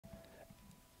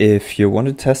If you want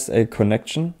to test a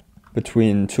connection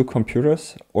between two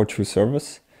computers or two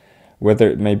servers, whether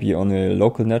it may be on a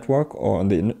local network or on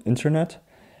the internet,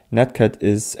 Netcat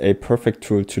is a perfect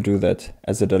tool to do that,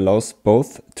 as it allows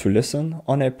both to listen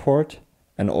on a port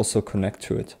and also connect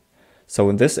to it. So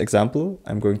in this example,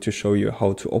 I'm going to show you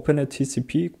how to open a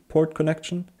TCP port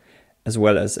connection, as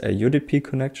well as a UDP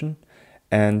connection,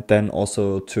 and then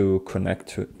also to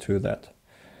connect to that.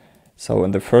 So in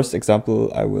the first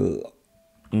example, I will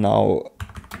now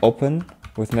open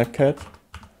with Netcat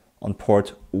on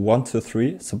port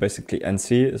 123. So basically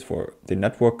NC is for the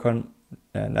Netcat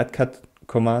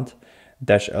command,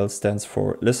 -L stands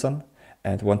for listen,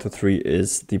 and 123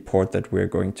 is the port that we're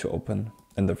going to open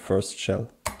in the first shell.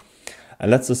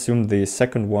 And let's assume the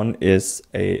second one is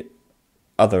a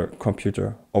other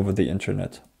computer over the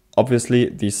internet. Obviously,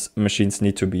 these machines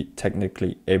need to be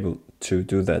technically able to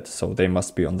do that, so they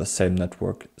must be on the same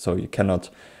network. So you cannot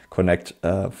connect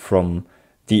from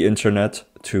the internet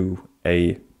to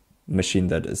a machine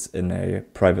that is in a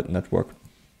private network.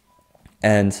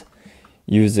 And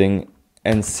using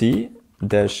nc-vz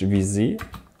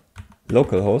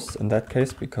localhost in that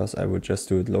case, because I would just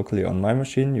do it locally on my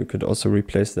machine. You could also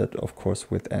replace that, of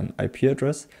course, with an IP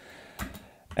address.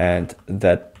 And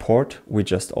that port we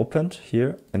just opened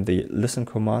here in the listen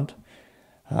command,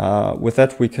 with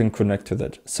that we can connect to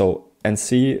that. So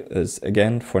nc is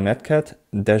again for Netcat,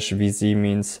 -vz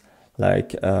means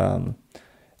like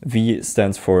v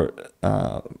stands for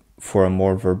a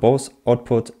more verbose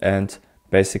output, and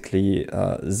basically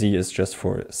z is just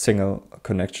for a single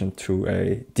connection to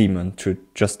a daemon to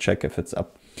just check if it's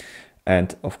up.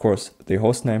 And of course the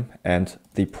host name and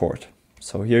the port.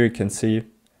 So here you can see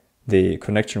the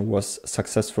connection was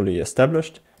successfully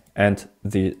established and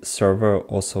the server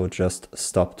also just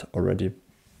stopped already.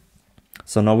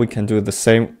 So now we can do the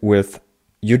same with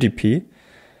UDP.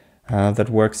 That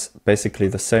works basically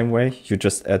the same way. You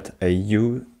just add a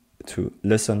U to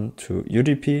listen to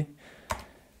UDP,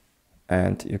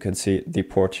 and you can see the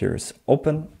port here is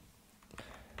open.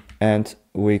 And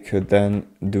we could then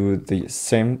do the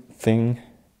same thing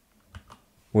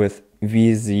with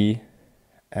VZ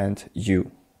and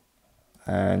U.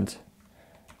 And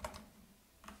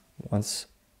once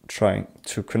trying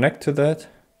to connect to that,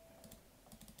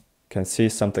 you can see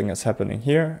something is happening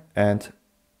here, and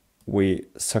we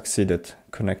succeeded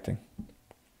connecting.